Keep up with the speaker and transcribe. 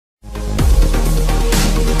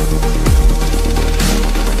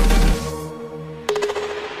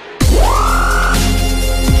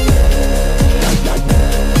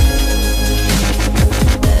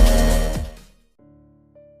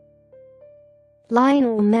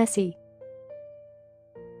Lionel Messi.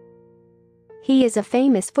 He is a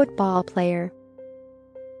famous football player.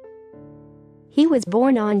 He was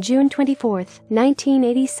born on June 24,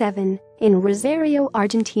 1987, in Rosario,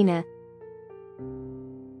 Argentina.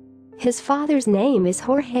 His father's name is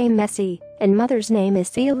Jorge Messi, and mother's name is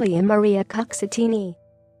Celia Maria Cuccittini.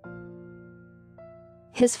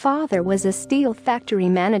 His father was a steel factory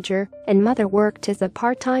manager, and mother worked as a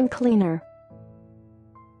part-time cleaner.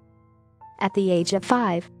 At the age of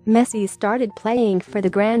 5, Messi started playing for the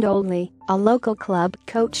Grandoli, a local club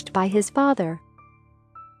coached by his father.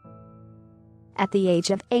 At the age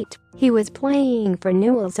of 8, he was playing for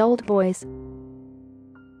Newell's Old Boys.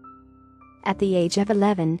 At the age of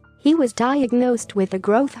 11, he was diagnosed with a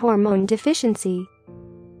growth hormone deficiency.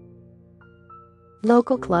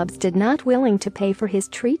 Local clubs did not willing to pay for his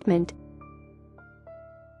treatment.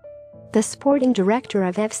 The sporting director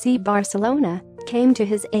of FC Barcelona came to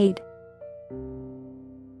his aid.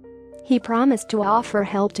 He promised to offer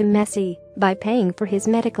help to Messi by paying for his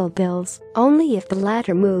medical bills only if the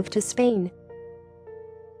latter moved to Spain.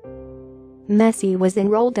 Messi was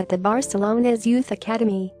enrolled at the Barcelona's youth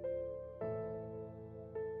academy.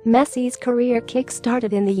 Messi's career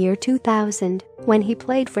kick-started in the year 2000 when he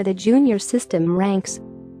played for the junior system ranks.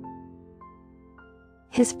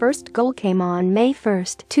 His first goal came on May 1,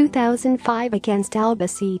 2005 against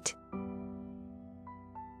Albacete.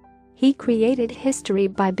 He created history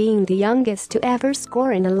by being the youngest to ever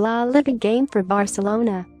score in a La Liga game for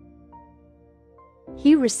Barcelona.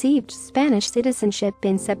 He received Spanish citizenship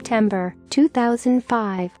in September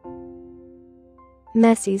 2005.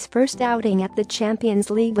 Messi's first outing at the Champions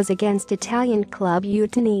League was against Italian club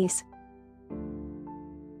Udinese.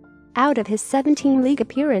 Out of his 17 league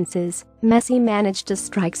appearances, Messi managed to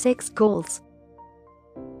strike 6 goals.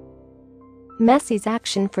 Messi's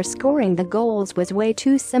action for scoring the goals was way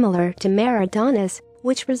too similar to Maradona's,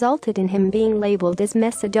 which resulted in him being labeled as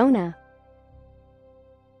Messidona.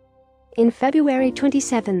 In February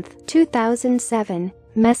 27, 2007,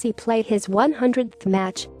 Messi played his 100th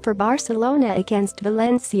match for Barcelona against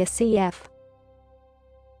Valencia CF.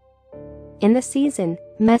 In the season,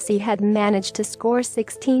 Messi had managed to score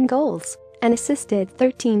 16 goals and assisted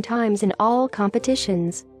 13 times in all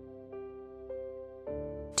competitions.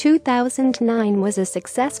 2009 was a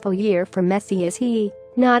successful year for Messi as he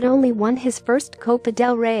not only won his first Copa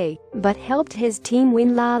del Rey but helped his team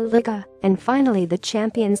win La Liga and finally the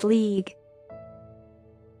Champions League.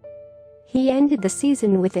 He ended the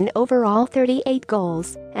season with an overall 38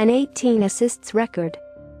 goals and 18 assists record.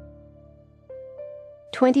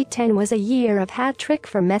 2010 was a year of hat-trick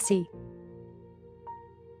for Messi.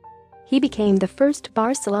 He became the first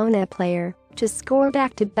Barcelona player to score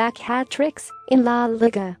back-to-back hat-tricks in La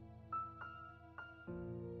Liga.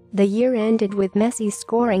 The year ended with Messi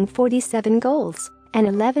scoring 47 goals and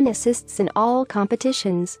 11 assists in all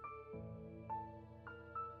competitions.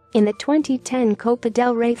 In the 2010 Copa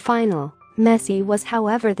del Rey final, Messi was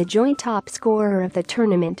however the joint top scorer of the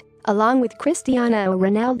tournament, along with Cristiano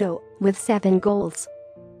Ronaldo, with 7 goals.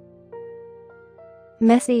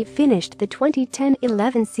 Messi finished the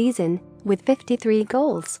 2010-11 season with 53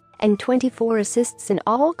 goals and 24 assists in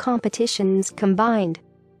all competitions combined.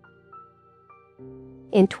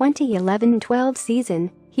 In 2011-12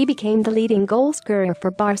 season, he became the leading goalscorer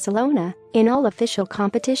for Barcelona in all official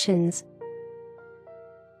competitions.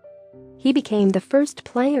 He became the first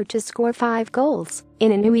player to score 5 goals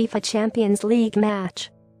in an UEFA Champions League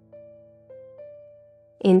match.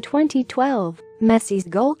 In 2012, Messi's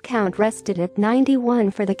goal count rested at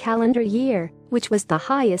 91 for the calendar year, which was the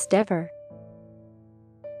highest ever.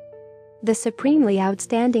 The supremely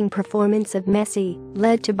outstanding performance of Messi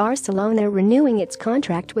led to Barcelona renewing its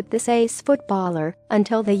contract with this ace footballer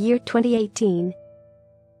until the year 2018.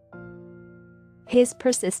 His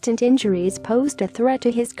persistent injuries posed a threat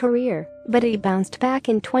to his career, but he bounced back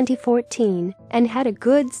in 2014 and had a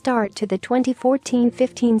good start to the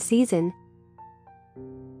 2014-15 season.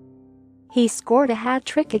 He scored a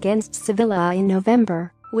hat-trick against Sevilla in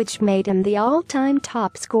November, which made him the all-time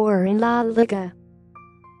top scorer in La Liga.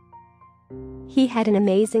 He had an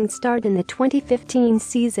amazing start in the 2015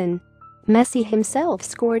 season. Messi himself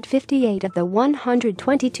scored 58 of the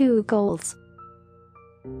 122 goals.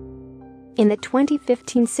 In the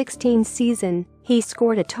 2015-16 season, he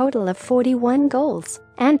scored a total of 41 goals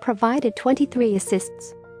and provided 23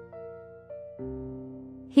 assists.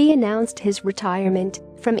 He announced his retirement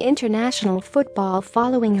from international football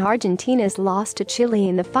following Argentina's loss to Chile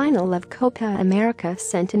in the final of Copa América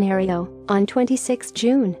Centenario on 26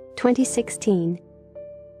 June 2016.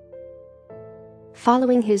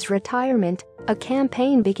 Following his retirement, a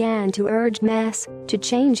campaign began to urge Messi to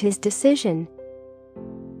change his decision.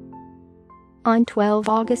 On 12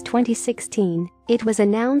 August 2016, it was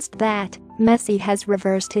announced that Messi has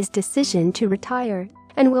reversed his decision to retire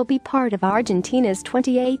and will be part of Argentina's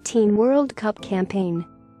 2018 World Cup campaign.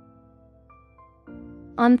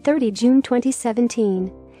 On 30 June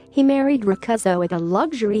 2017, he married Ricuzzo at a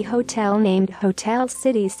luxury hotel named Hotel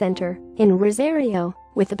City Center in Rosario,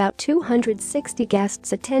 with about 260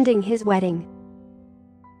 guests attending his wedding.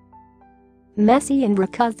 Messi and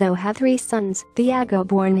Ricuzzo have 3 sons: Thiago,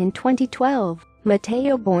 born in 2012,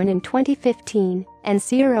 Matteo, born in 2015, and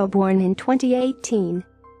Ciro, born in 2018.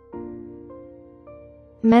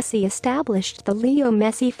 Messi established the Leo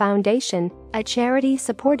Messi Foundation, a charity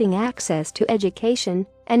supporting access to education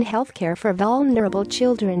and healthcare for vulnerable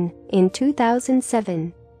children, in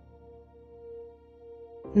 2007.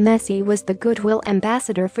 Messi was the Goodwill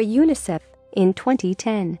Ambassador for UNICEF in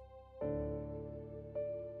 2010.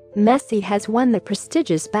 Messi has won the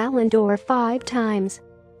prestigious Ballon d'Or 5 times.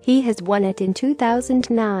 He has won it in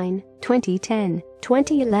 2009, 2010,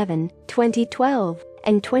 2011, 2012,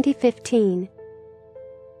 and 2015.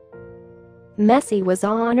 Messi was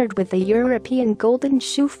honored with the European Golden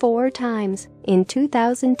Shoe 4 times, in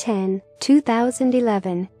 2010,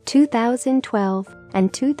 2011, 2012,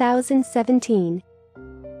 and 2017.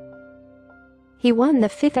 He won the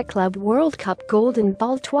FIFA Club World Cup Golden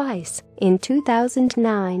Ball twice, in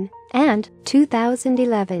 2009 and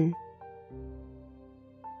 2011.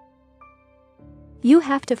 You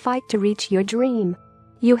have to fight to reach your dream.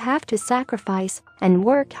 You have to sacrifice and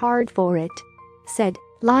work hard for it, said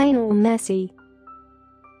Lionel Messi.